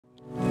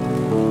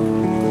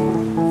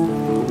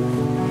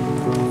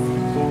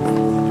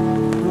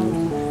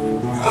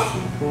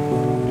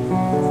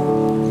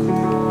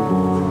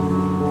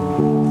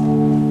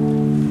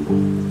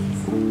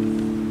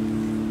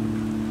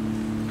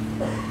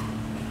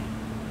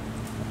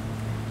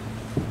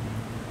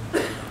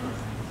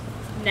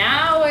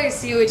I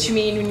see what you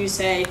mean when you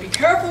say, be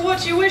careful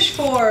what you wish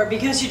for,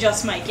 because you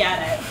just might get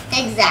it.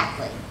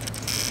 Exactly.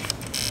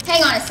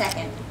 Hang on a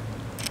second.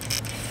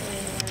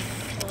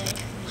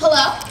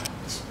 Hello?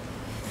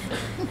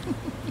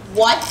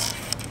 What?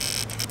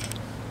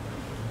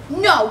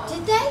 No,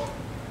 did they?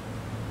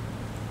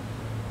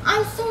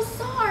 I'm so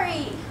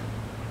sorry.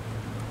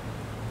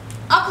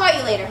 I'll call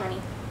you later,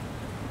 honey.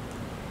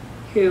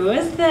 Who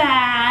was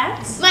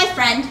that? My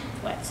friend,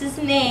 What's his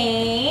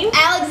name?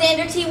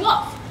 Alexander T.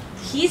 Wolf.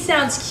 He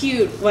sounds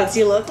cute. What's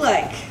he look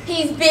like?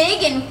 He's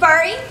big and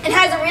furry and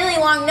has a really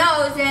long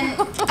nose and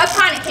a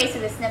chronic case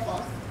of the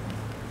sniffles.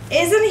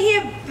 Isn't he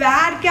a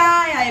bad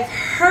guy? I've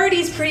heard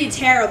he's pretty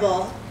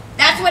terrible.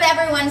 That's what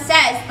everyone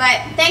says,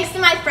 but thanks to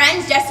my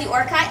friends Jesse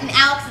Orcutt and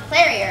Alex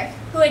Clarier,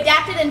 who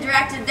adapted and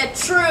directed the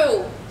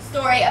true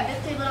story of the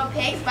Three Little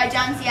Pigs by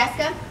John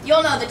Sieska,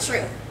 you'll know the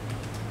truth.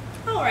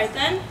 All right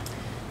then.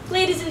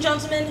 Ladies and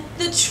gentlemen,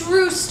 the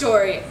true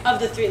story of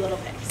the Three Little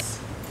Pigs.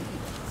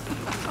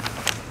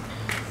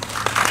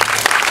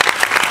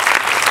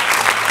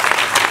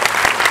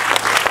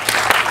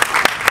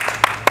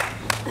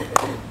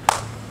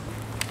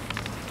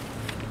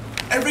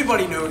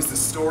 Everybody knows the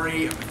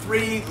story of the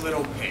Three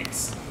Little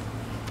Pigs.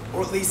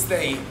 Or at least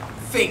they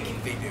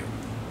think they do.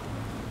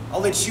 I'll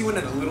let you in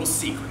on a little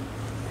secret.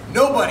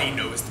 Nobody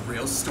knows the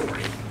real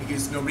story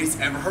because nobody's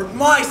ever heard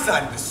my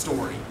side of the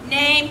story.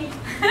 Name?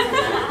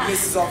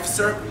 Mrs.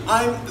 Officer,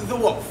 I'm the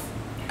Wolf.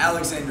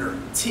 Alexander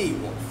T.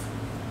 Wolf.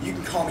 You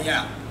can call me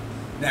Al.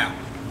 Now,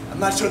 I'm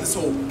not sure this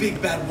whole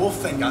big bad wolf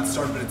thing got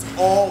started, but it's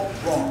all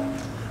wrong.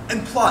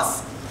 And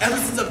plus, ever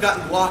since I've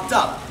gotten locked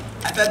up,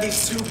 I've had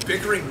these two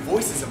bickering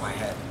voices in my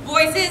head.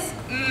 Voices?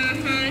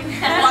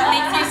 Mm-hmm. What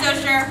makes you so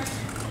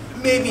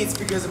sure? Maybe it's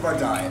because of our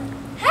diet.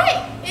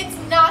 Hey, it's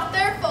not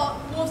their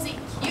fault. Wolves eat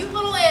cute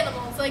little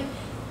animals like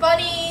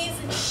bunnies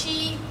and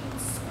sheep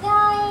and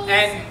squirrels.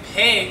 And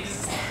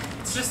pigs.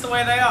 It's just the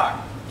way they are.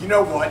 You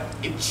know what?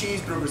 If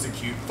cheeseburgers are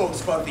cute,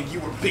 folks probably think you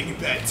were big and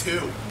bad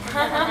too.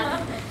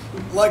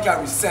 Like I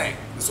was saying,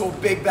 this whole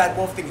big bad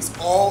wolf thing is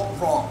all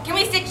wrong. Can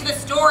we stick to the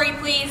story,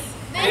 please?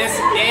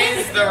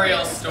 This is the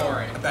real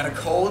story. About a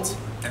cold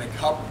and a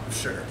cup of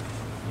sugar.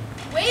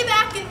 Way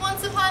back in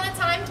Once Upon a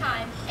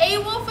Time, a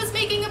wolf was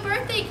making a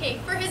birthday cake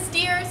for his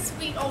dear,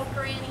 sweet old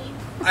granny.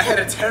 I had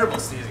a terrible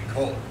sneezing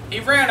cold. He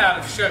ran out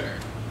of sugar.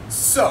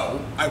 So,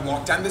 I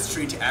walked down the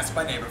street to ask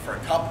my neighbor for a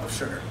cup of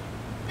sugar.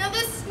 Now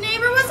this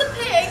neighbor was a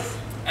pig.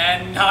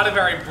 And not a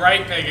very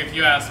bright pig if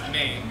you ask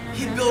me.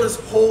 He'd built his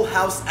whole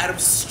house out of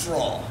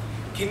straw.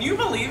 Can you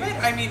believe it?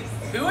 I mean,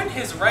 who in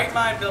his right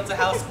mind built a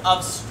house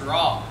of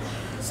straw?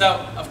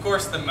 So, of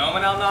course, the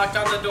moment Al knocked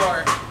on the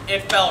door,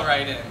 it fell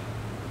right in.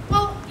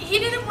 Well, he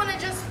didn't want to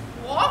just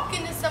walk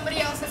into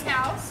somebody else's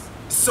house.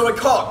 So I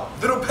called,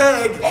 little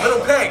pig,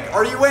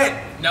 are you in?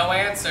 No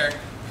answer.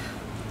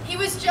 He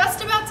was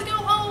just about to go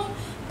home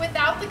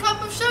without the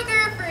cup of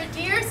sugar for a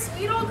dear,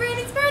 sweet old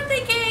granny's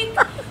birthday cake.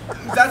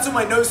 That's when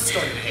my nose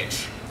started to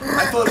itch.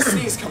 I felt a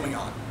sneeze coming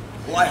on.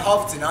 Well, I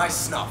huffed and I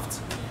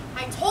snuffed.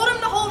 I told him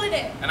to hold it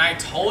in. And I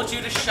told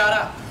you to shut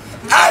up.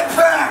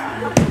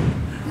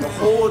 The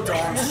whole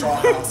darn straw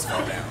house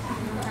fell down.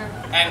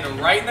 And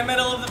right in the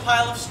middle of the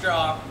pile of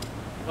straw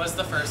was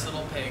the first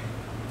little pig.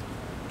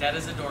 Dead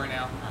as a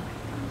doornail.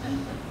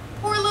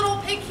 Poor little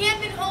pig, he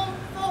had been home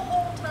the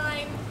whole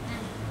time.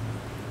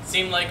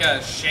 Seemed like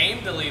a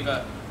shame to leave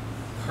a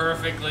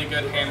perfectly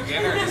good ham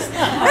dinner just So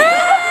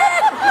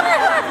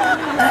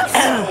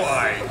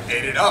I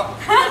ate it up.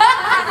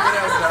 And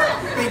there was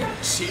a big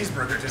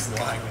cheeseburger just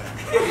lying there.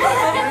 He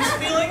was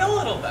feeling a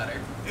little better.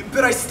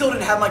 But I still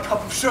didn't have my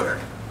cup of sugar.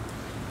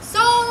 So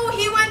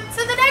he went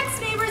to the next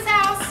neighbor's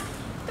house,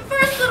 the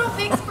first little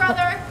pig's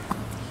brother.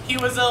 He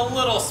was a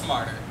little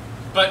smarter,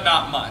 but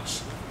not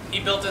much. He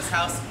built his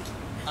house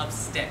of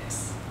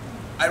sticks.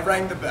 I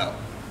rang the bell.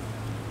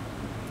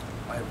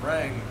 I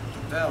rang the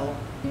bell.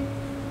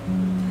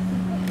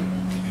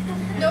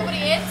 Nobody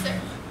answered.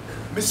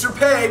 Mr.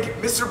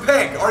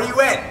 Pig, are you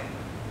in?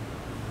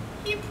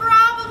 He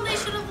probably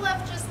should have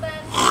left just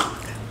then.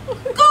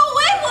 Go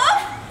away,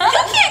 Wolf!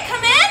 You can't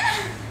come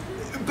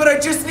in! But I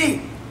just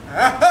need.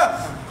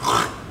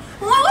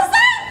 What was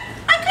that?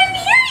 I couldn't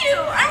hear you!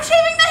 I'm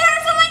shaving the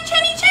hairs on my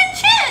chinny chin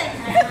chin!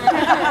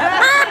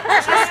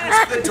 Just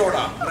reached the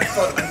doorknob, but I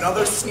felt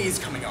another sneeze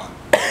coming on.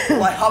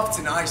 Well, I huffed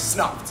and I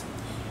snuffed.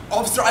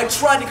 Officer, I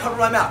tried to cover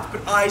my mouth,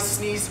 but I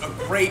sneezed a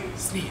great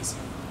sneeze.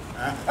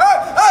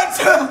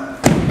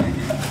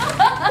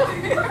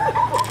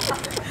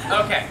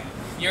 Okay,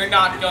 you're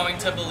not going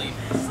to believe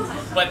this,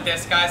 but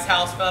this guy's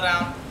house fell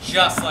down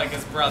just like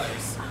his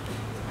brother's.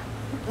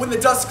 When the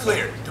dust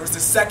cleared, there was a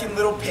second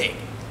little pig,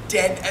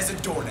 dead as a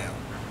doornail.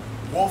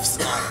 Wolf's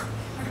honor.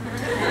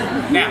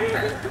 Now,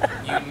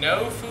 you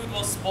know food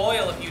will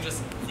spoil if you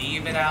just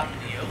leave it out in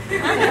the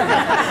open.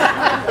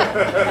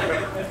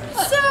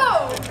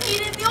 So, he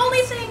did the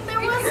only thing there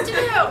was to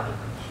do.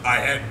 I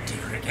had to do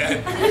it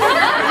again.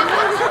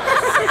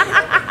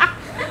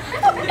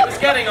 It was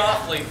getting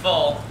awfully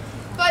full.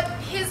 But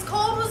his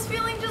cold was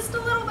feeling just a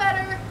little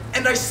better.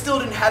 And I still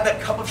didn't have that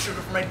cup of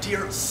sugar for my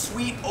dear,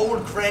 sweet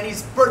old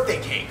granny's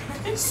birthday cake.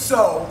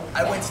 So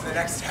I went to the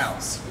next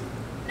house.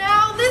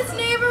 Now, this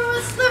neighbor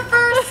was the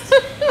first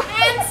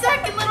and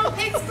second little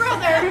pig's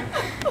brother.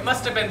 It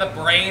must have been the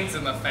brains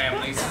in the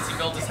family since he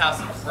built his house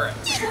of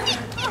bricks.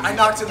 I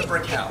knocked on the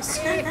brick house.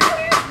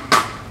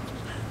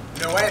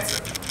 No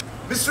answer.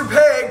 Mr.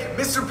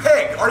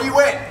 Pig, are you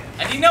in?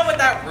 And you know what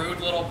that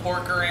rude little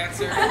porker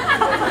answered?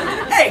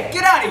 Hey,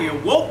 get out of here,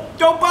 Wolf!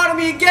 Don't bother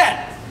me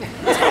again!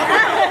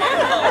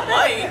 Well,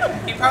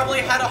 light. He probably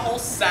had a whole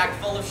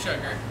sack full of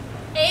sugar.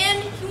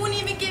 And he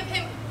wouldn't even give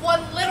him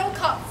one little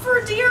cup for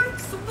dear,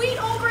 sweet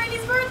old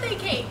Granny's birthday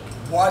cake.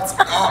 What's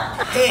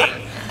a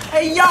pig?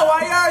 Hey, yo,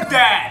 I heard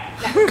that!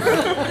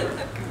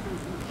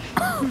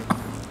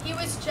 He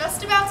was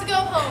just about to go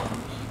home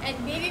and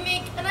maybe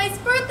make a nice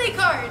birthday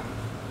card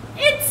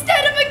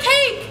instead of a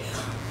cake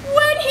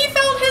when he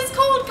felt his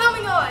cold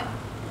coming on.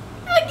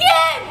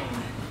 Again!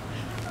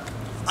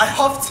 I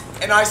huffed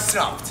and I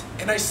snuffed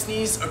and I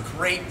sneezed a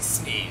great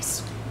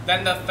sneeze.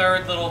 Then the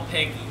third little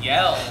pig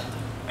yelled.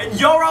 And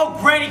your old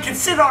granny can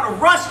sit on a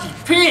rusty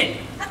pin!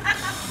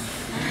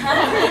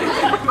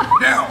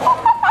 Now,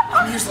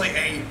 I'm usually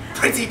a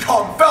pretty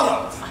calm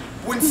fellow.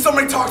 When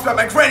somebody talks about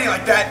my granny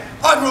like that,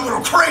 I'm a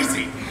little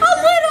crazy. A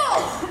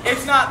little!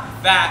 It's not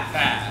that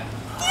bad.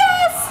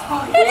 Yes!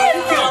 It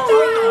is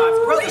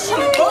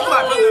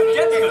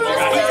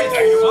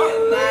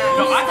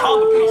I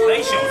called the police,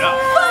 they showed up.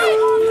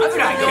 I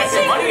thought I'd get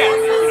some money out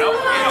of it, you know?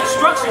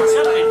 Instructions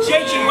something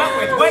JG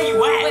Wentworth, where you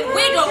at? When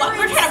we go up,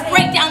 we're trying to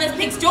break down this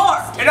pig's door.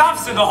 And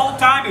officer, the whole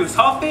time he was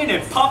huffing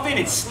and puffing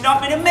and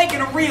snuffing and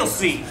making a real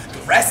scene.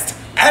 The rest,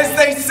 as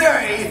they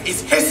say,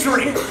 is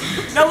history.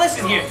 Now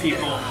listen here,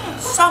 people.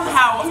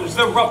 Somehow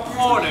the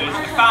reporters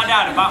found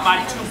out about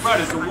my two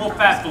brothers at Wolf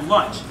after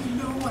lunch.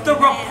 The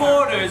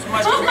reporters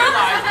must have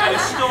realized that a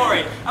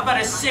story about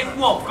a sick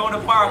wolf going to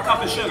borrow a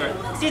cup of sugar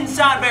didn't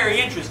sound very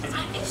interesting.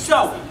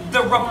 So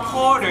the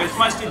reporters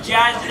must have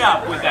jazzed it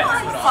up with that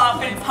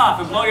puff and puff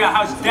and blow your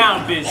house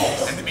down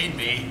business. And they made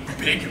me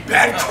big,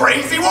 bad,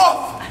 crazy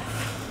wolf.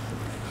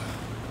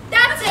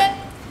 That's it.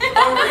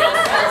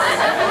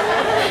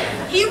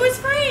 He was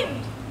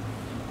framed.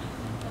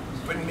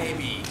 But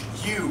maybe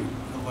you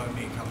will loan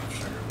me a cup of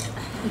sugar.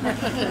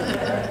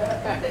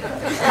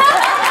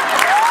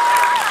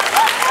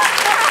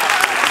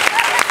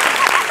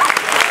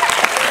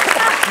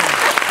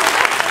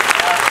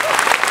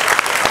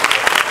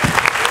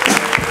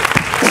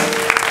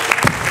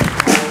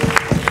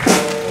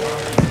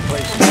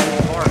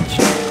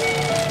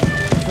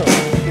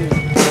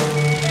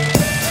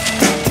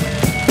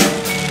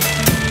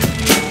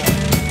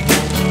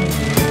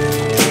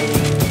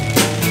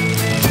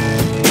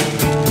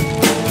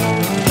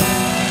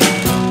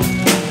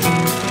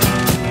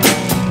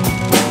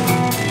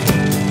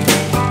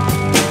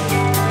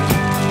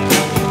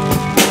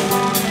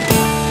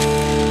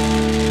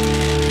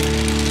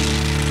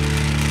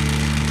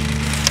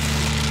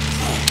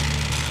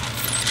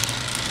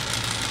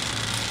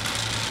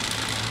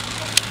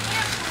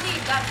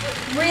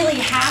 Really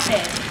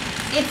happened.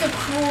 It's a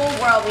cruel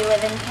world we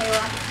live in,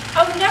 Kayla.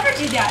 I would never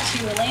do that to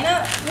you,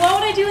 Elena. What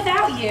would I do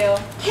without you?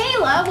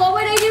 Kayla, what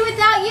would I do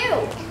without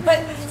you?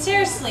 But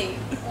seriously,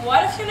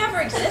 what if you never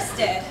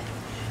existed?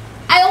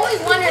 I always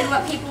wondered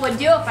what people would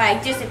do if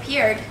I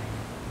disappeared.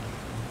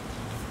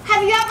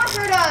 Have you ever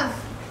heard of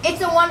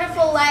It's a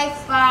Wonderful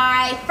Life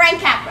by Frank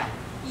Capra?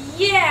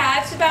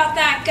 Yeah, it's about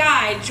that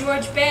guy,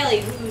 George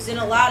Bailey, who's in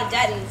a lot of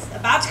debt and is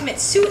about to commit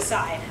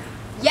suicide.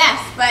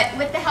 Yes, but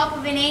with the help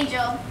of an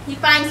angel, he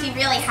finds he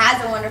really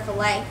has a wonderful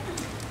life.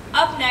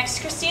 Up next,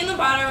 Christine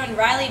Lobato and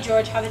Riley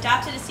George have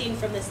adapted a scene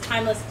from this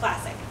timeless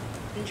classic.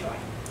 Enjoy.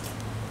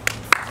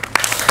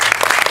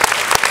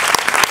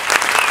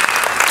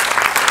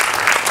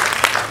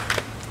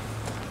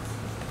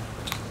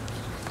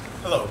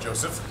 Hello,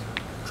 Joseph.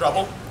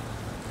 Trouble?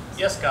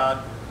 Yes,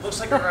 God. Looks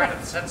like we're going to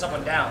have to send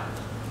someone down.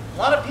 A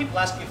lot of people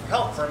asking for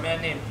help for a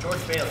man named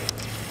George Bailey.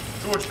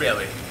 George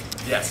Bailey.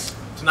 Yes.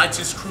 Tonight's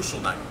his crucial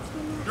night.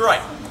 You're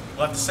right.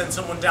 We'll have to send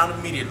someone down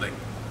immediately.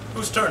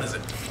 Whose turn is it?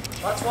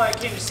 Well, that's why I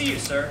came to see you,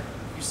 sir.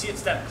 You see,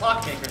 it's that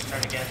clockmaker's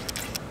turn again.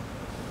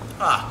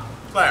 Ah,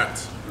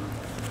 Clarence.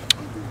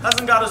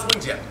 Hasn't got his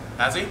wings yet,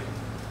 has he?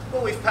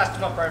 Well, we've passed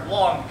him up right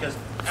along because,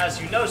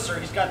 as you know, sir,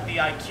 he's got the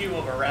IQ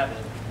of a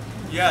rabbit.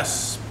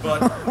 Yes,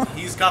 but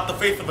he's got the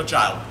faith of a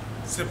child.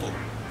 Simple.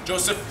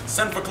 Joseph,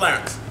 send for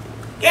Clarence.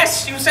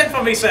 Yes, you sent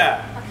for me,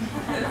 sir.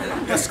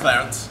 Yes,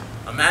 Clarence.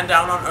 A man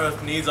down on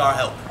Earth needs our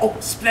help. Oh,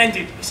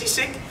 splendid. Is he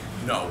sick?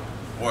 No,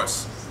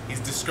 worse.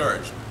 He's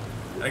discouraged.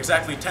 At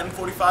exactly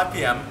 10:45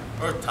 p.m.,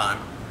 Earth time,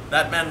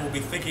 that man will be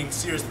thinking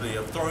seriously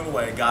of throwing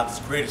away God's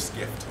greatest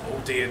gift. Oh,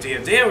 dear, dear,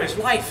 dear, his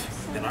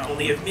wife. Then I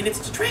only have minutes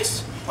to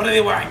dress. What are they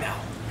wearing now?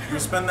 You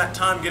spend that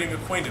time getting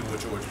acquainted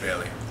with George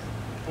Bailey.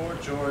 Poor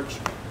George.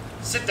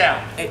 Sit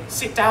down. Hey,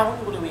 sit down.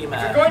 What do we If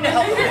matter? you're going to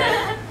help a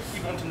man,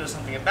 you want to know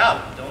something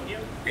about him, don't you?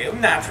 Well,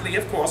 naturally,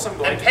 of course, I'm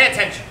going And pay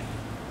attention.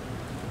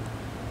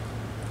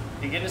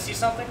 You getting to see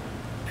something?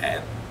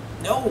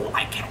 No,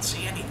 I can't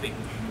see anything.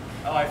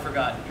 Oh, I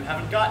forgot. You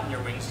haven't gotten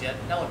your wings yet.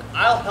 Now look,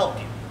 I'll help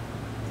you.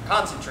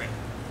 Concentrate.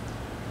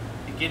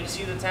 Begin to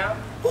see the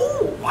town?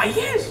 Oh, why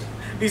yes.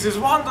 This is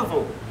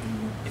wonderful.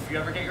 If you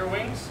ever get your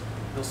wings,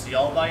 you'll see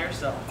all by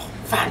yourself.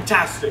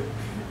 Fantastic.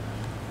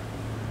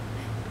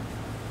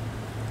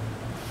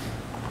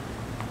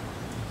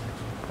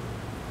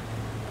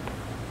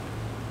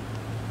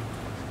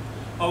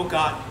 Oh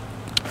God,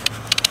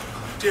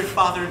 dear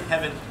Father in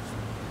heaven,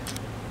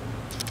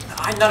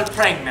 I'm not a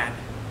praying man,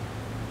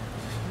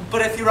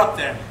 but if you're up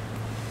there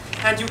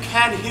and you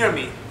can hear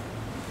me,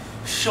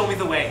 show me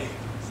the way.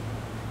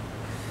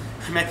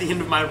 I'm at the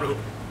end of my rope.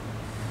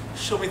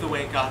 Show me the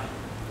way, God.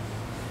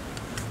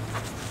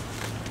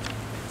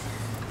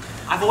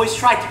 I've always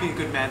tried to be a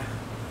good man,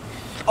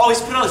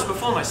 always put others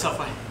before myself.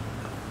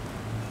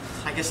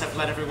 I guess I've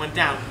let everyone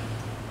down.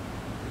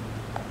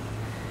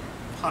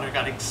 Potter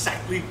got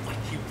exactly what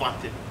he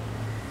wanted.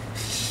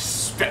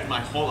 Spent my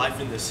whole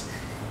life in this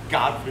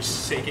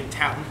God-forsaken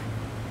town.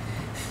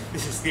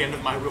 This is the end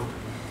of my rope.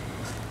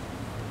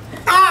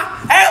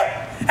 Ah! Help!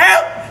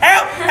 Help!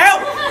 Help!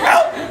 Help!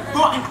 Help!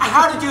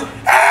 How did you...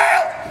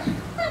 Help!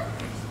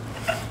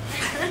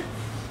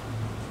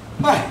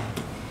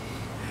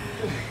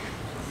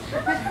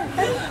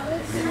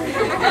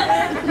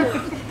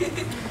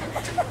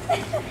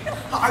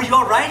 Are you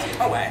all right?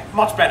 Oh,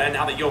 much better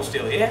now that you're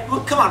still here.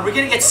 Well, come on, we're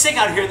gonna get sick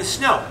out here in the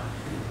snow.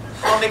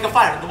 I'll make a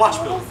fire in the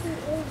watch building.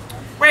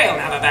 Well,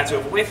 now that that's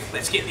over with,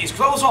 let's get these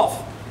clothes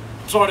off.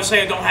 I'm sorry to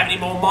say I don't have any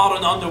more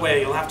modern underwear.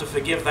 You'll have to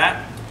forgive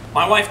that.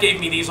 My wife gave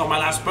me these on my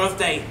last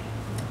birthday.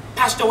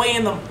 Passed away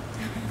in them.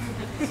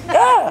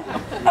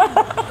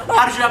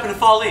 How did you happen to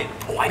fall in?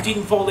 Oh, I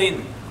didn't fall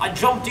in. I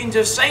jumped in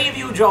to save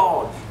you,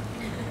 George.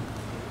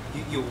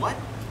 You what?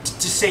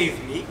 To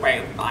save me?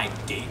 Well, I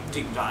did,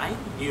 didn't I?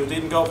 You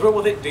didn't go through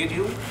with it, did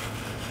you?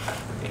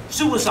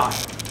 Suicide.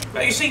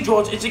 Well, you see,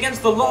 George, it's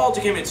against the law to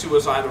commit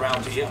suicide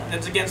around here, and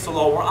it's against the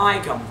law where I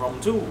come from,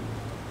 too.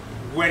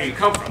 Where do you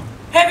come from?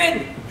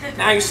 Heaven!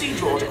 Now, you see,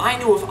 George, I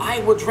knew if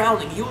I were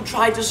drowning, you'd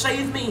try to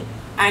save me.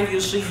 And you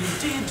see, you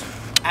did.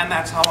 And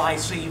that's how I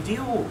saved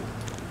you.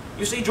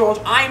 You see, George,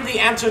 I'm the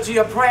answer to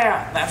your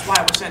prayer. That's why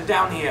I was sent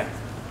down here.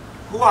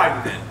 Who are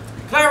you then?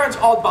 Clarence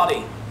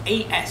Oddbody.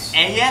 A.S.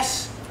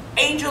 A.S.?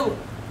 Angel.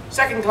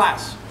 Second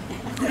class.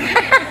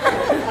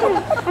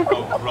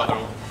 Oh, brother.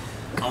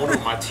 I wonder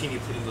what martini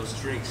put in those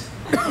drinks.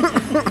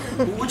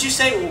 Would you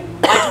say,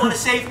 why do you want to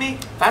save me?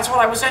 That's what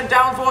I was sent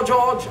down for,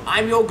 George.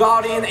 I'm your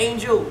guardian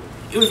angel.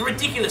 It was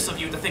ridiculous of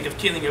you to think of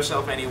killing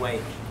yourself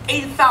anyway.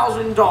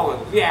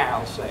 $8,000, yeah,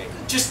 I'll say.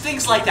 Just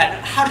things like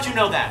that. How did you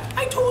know that?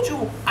 I told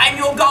you, I'm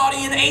your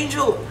guardian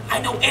angel.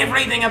 I know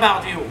everything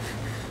about you.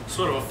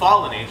 Sort of a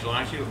fallen angel,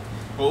 aren't you?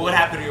 Well, what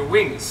happened to your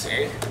wings?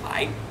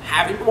 I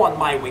haven't won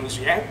my wings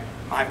yet.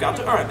 I've got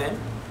to earn them.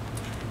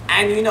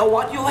 And you know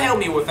what? You'll help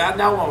me with that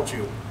now, won't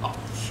you? Oh,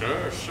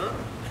 sure.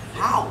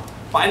 How?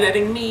 By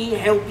letting me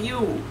help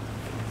you.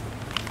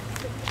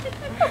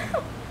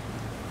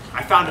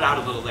 I found it out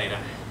a little later.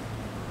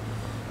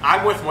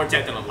 I'm worth more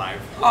dead than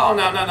alive. Oh,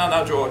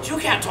 no, George. You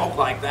can't talk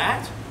like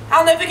that.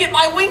 I'll never get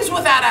my wings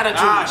with that attitude.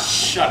 Ah,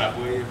 shut up,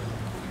 will you?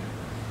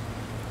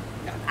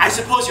 I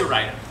suppose you're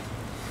right.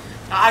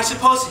 I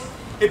suppose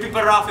it'd be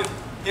better off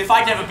if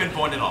I'd never been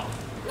born at all.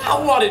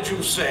 Now, what did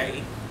you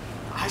say?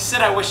 I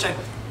said I wish I'd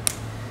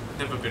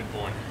never been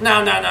born.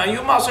 No,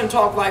 you mustn't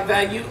talk like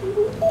that. You...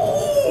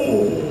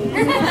 Oh!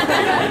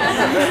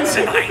 That's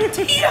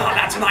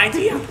an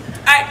idea.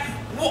 Hey,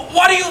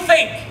 what do you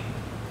think?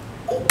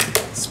 Oh,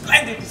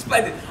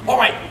 splendid. All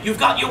right, you've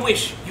got your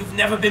wish. You've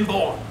never been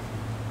born.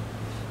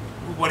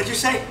 What did you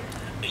say?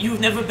 You've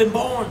never been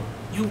born.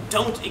 You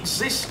don't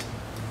exist.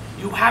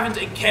 You haven't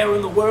a care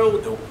in the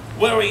world, no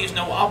worries,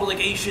 no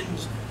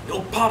obligations,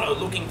 no Potter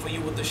looking for you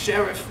with the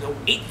sheriff, no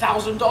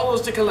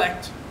 $8,000 to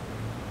collect.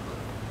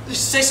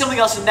 Say something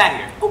else in that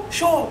ear. Oh,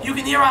 sure, you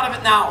can hear out of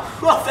it now.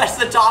 Well, that's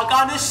the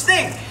doggonest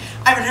thing.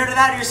 I haven't heard of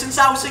that ear since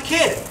I was a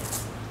kid.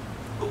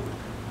 Oh,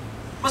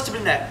 must have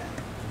been that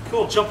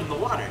cool jump in the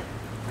water.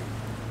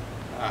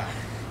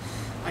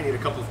 I need a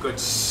couple of good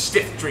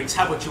stiff drinks.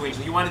 How about you,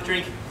 Angel? You want a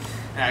drink?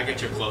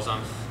 Get your clothes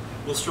on.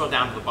 We'll stroll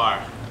down to the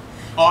bar.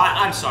 Oh,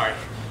 I'm sorry.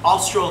 I'll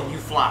stroll and you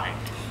fly.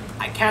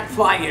 I can't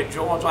fly yet,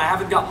 George. I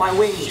haven't got my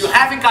wings. You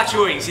haven't got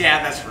your wings.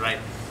 Yeah, that's right.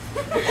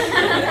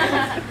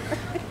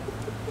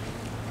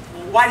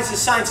 Why does the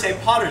sign say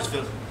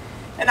Pottersville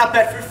and not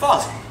Bedford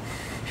Falls?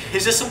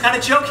 Is this some kind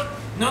of joke?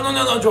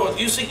 No, George.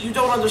 You see, you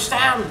don't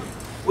understand.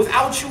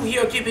 Without you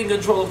here keeping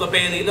control of the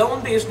Bailey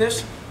loan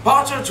business,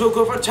 Potter took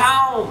over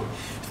town.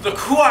 Look,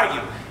 who are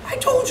you? I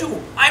told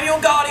you, I'm your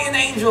guardian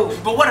angel.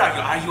 But what are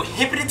you? Are you a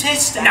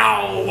hypnotist?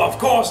 No, of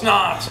course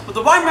not. But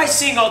then why am I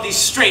seeing all these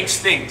strange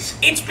things?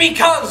 It's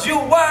because you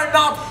were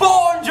not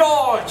born,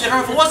 George. And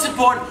if I wasn't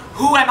born,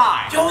 who am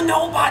I? You're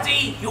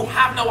nobody. You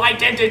have no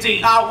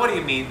identity. What do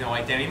you mean, no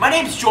identity? My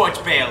name's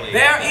George Bailey.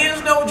 There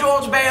is no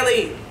George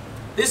Bailey.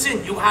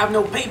 Listen, you have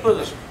no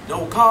papers,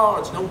 no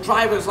cards, no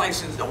driver's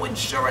license, no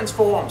insurance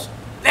forms.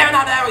 They're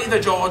not there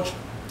either, George.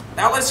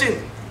 Now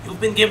listen,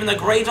 you've been given a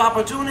great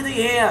opportunity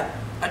here.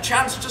 A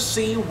chance to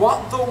see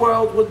what the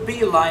world would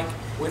be like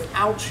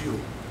without you.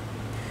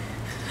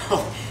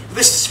 Oh,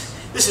 this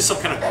is some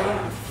kind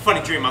of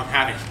funny dream I'm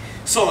having.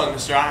 So long,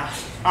 mister.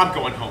 I'm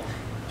going home.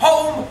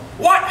 Home?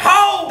 What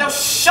home? No,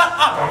 shut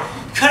up!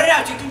 Cut it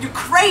out. You're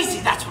crazy.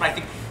 That's what I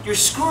think. You're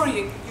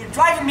screwing. You're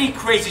driving me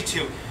crazy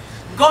too.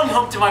 I'm going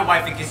home to my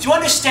wife and kids. Do you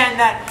understand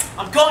that?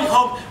 I'm going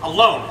home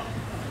alone.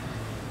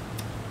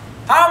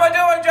 How am I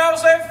doing,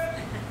 Joseph?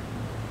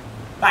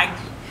 Bang.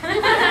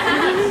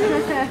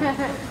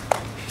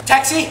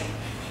 Taxi?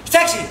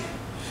 Taxi!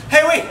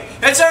 Hey, wait!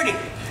 It's Ernie!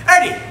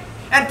 Ernie!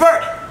 And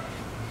Bert!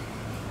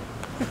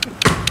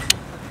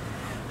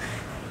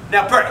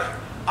 Now, Bert,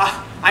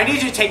 I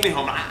need you to take me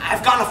home.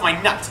 I've gone off my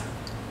nut.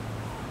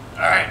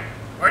 Alright,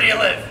 where do you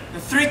live? The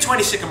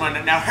 320 Sycamore.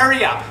 Now,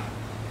 hurry up.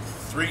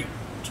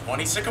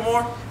 320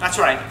 Sycamore? That's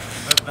right.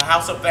 The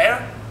house up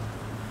there?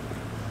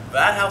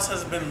 That house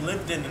hasn't been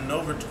lived in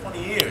over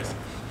 20 years.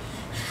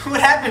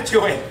 What happened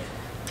to it?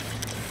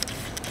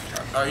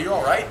 Are you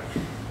alright?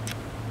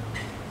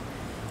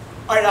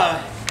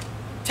 Alright,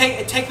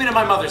 take me to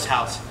my mother's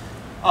house.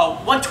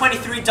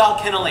 123 Dog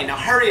Kennel Lane. Now,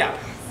 hurry up.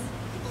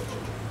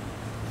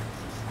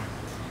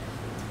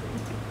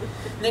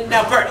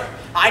 Now, Bert,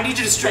 I need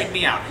you to straighten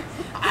me out.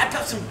 I've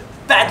got some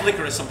bad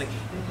liquor or something.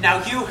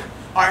 Now, you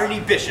are Ernie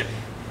Bishop,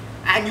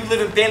 and you live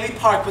in Bailey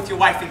Park with your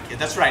wife and kid.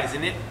 That's right,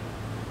 isn't it?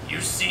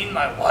 You seen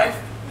my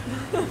wife?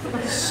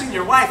 Seen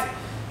your wife?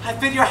 I've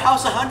been to your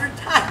house 100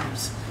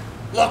 times.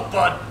 Look,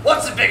 bud,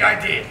 what's the big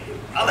idea?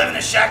 I live in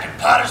a shack in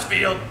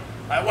Pottersfield.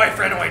 My wife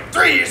ran away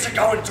 3 years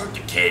ago and took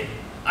the kid.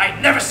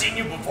 I'd never seen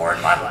you before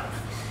in my life.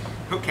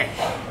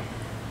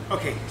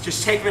 Okay,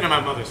 just take me to my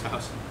mother's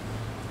house.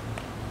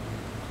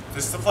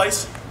 This the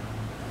place?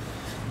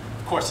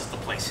 Of course it's the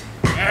place.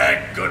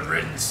 Yeah, good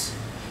riddance.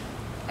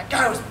 That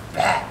guy was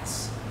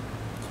bats.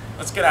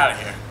 Let's get out of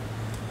here.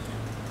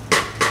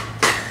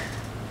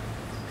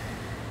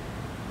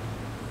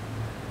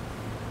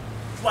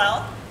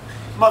 Well?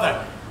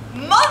 Mother!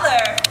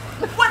 Mother!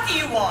 What do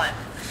you want?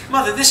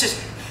 Mother, this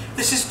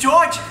is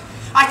George.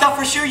 I thought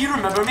for sure you'd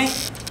remember me.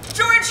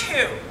 George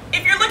who?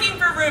 If you're looking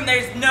for a room,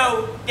 there's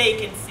no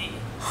vacancy.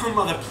 Oh,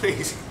 Mother,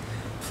 please.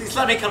 Please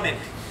let me come in.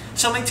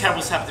 Something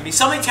terrible's happened to me.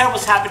 Something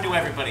terrible's happened to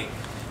everybody.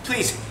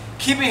 Please,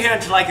 keep me here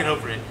until I get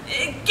over it.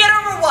 Get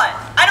over what?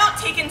 I don't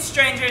take in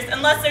strangers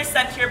unless they're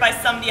sent here by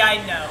somebody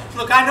I know.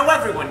 Look, I know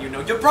everyone you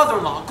know. Your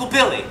brother-in-law, Uncle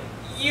Billy.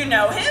 You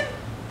know him?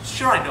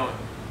 Sure I know him.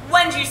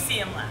 When did you see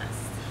him last?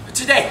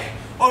 Today,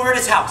 over at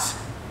his house.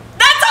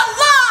 That's a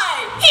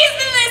lie! He's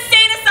been in the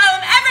insane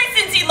asylum ever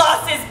since he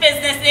lost his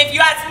business, and if you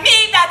ask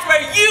me, that's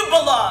where you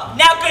belong.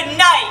 Now, good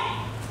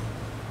night.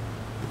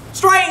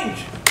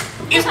 Strange,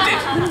 isn't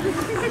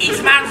it?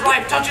 Each man's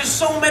life touches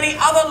so many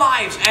other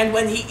lives, and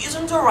when he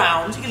isn't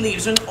around, he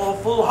leaves an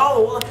awful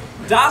hole.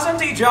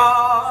 Doesn't he,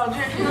 George?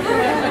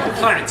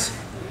 Clarence,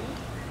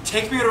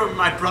 take me to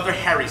my brother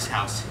Harry's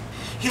house.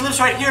 He lives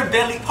right here in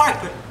Bailey Park,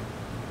 but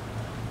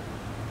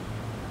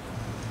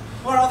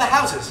where are the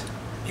houses?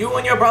 You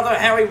and your brother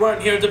Harry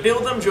weren't here to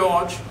build them,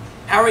 George.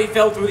 Harry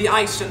fell through the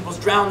ice and was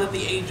drowned at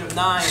the age of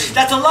 9.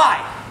 That's a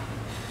lie!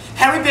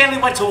 Harry Bailey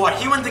went to war.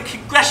 He won the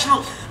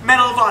Congressional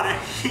Medal of Honor.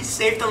 He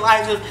saved the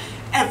lives of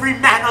every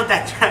man on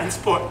that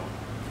transport.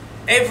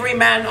 Every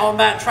man on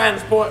that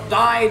transport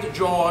died,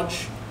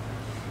 George.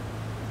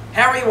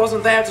 Harry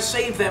wasn't there to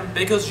save them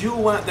because you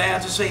weren't there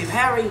to save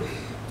Harry.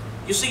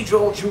 You see,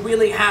 George, you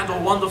really had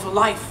a wonderful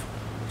life.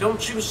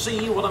 Don't you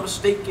see what a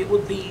mistake it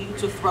would be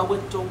to throw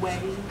it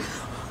away?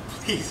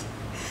 Please,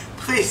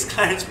 please,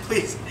 Clarence,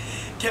 please.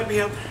 Get me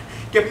up.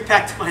 Get me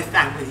back to my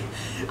family.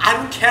 I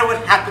don't care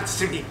what happens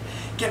to me.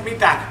 Get me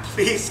back,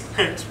 please,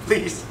 Clarence,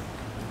 please.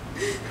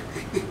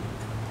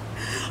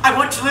 I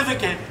want to live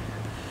again.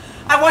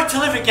 I want to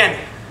live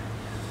again.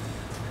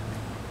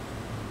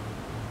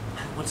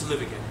 I want to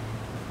live again.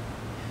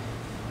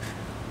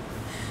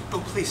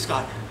 Oh, please,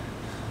 Scott.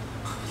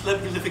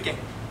 Let me live again.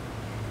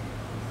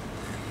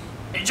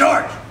 Hey,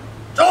 George!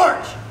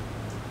 George!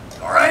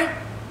 You alright?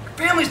 Your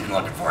family's been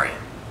looking for you.